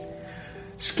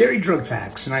Scary Drug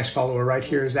Facts. A nice follower right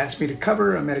here has asked me to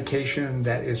cover a medication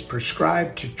that is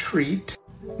prescribed to treat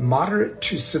moderate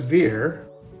to severe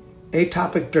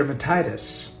atopic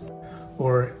dermatitis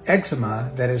or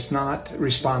eczema that is not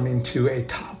responding to a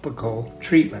topical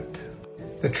treatment.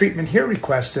 The treatment here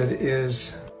requested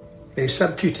is a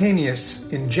subcutaneous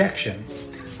injection.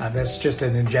 That's just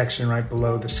an injection right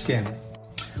below the skin.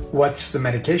 What's the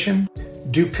medication?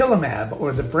 Dupilumab,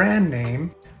 or the brand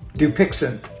name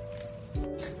Dupixent.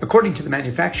 According to the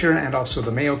manufacturer and also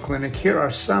the Mayo Clinic, here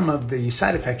are some of the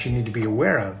side effects you need to be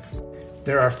aware of.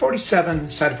 There are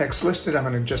 47 side effects listed. I'm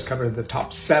going to just cover the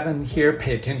top 7 here.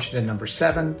 Pay attention to number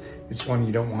 7. It's one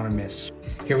you don't want to miss.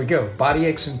 Here we go. Body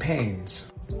aches and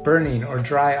pains, burning or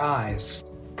dry eyes,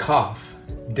 cough,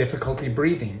 difficulty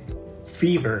breathing,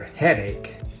 fever,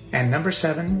 headache. And number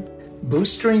 7,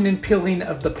 blistering and peeling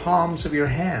of the palms of your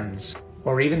hands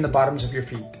or even the bottoms of your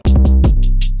feet.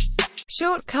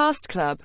 Shortcast Club.